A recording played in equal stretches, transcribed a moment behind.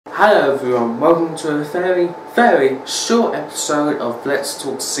Hello everyone, welcome to a very short episode of Let's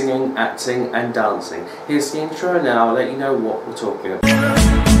Talk Singing, Acting and Dancing. Here's the intro and I'll let you know what we're talking about.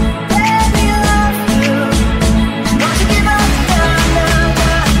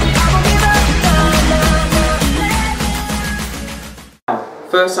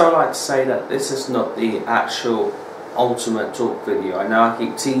 First I would like to say that this is not the actual ultimate talk video. I know I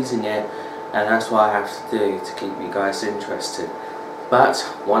keep teasing it and that's what I have to do to keep you guys interested. But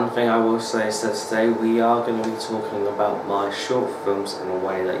one thing I will say is that today we are going to be talking about my short films in a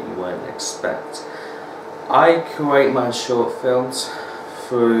way that you won't expect. I create my short films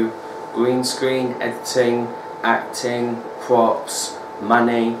through green screen, editing, acting, props,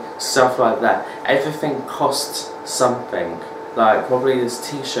 money, stuff like that. Everything costs something. Like probably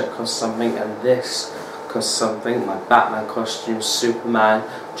this t-shirt costs something and this costs something. My Batman costume, Superman,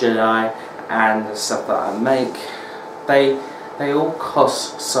 Jedi and the stuff that I make, they all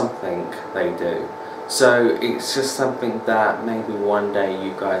cost something, they do. So it's just something that maybe one day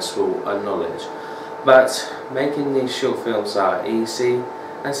you guys will acknowledge. But making these short films are easy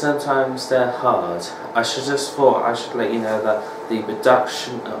and sometimes they're hard. I thought I should let you know that the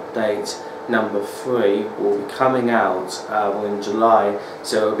production update number 3 will be coming out in July,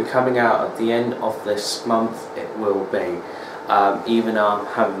 so it will be coming out at the end of this month. It will be. Even though I'm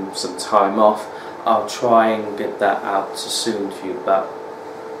having some time off, I'll try and get that out soon to you. But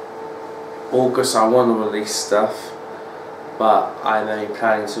August I want to release stuff, but I'm only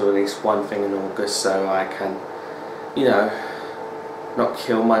planning to release one thing in August so I can, you know, not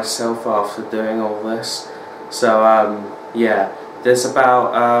kill myself after doing all this. So yeah, there's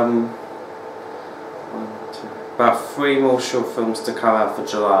about 3 more short films to come out for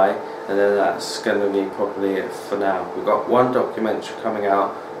July, and then that's going to be probably it for now. We've got one documentary coming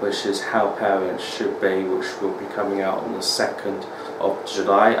out, which is How Parents Should Be, which will be coming out on the 2nd of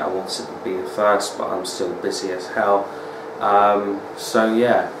July. I wanted to be the 1st, but I'm still busy as hell. So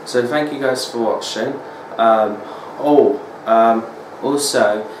yeah, so thank you guys for watching.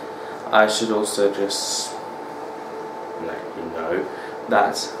 Also, I should also just let you know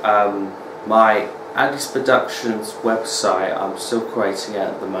that my Alice Productions website, I'm still creating it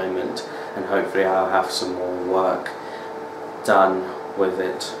at the moment, and hopefully I'll have some more work done with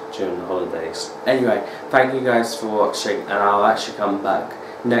it during the holidays. Anyway, thank you guys for watching, and I'll actually come back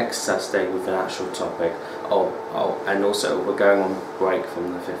next Saturday with an actual topic. And also we're going on break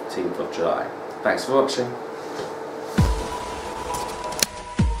from the 15th of July. Thanks for watching.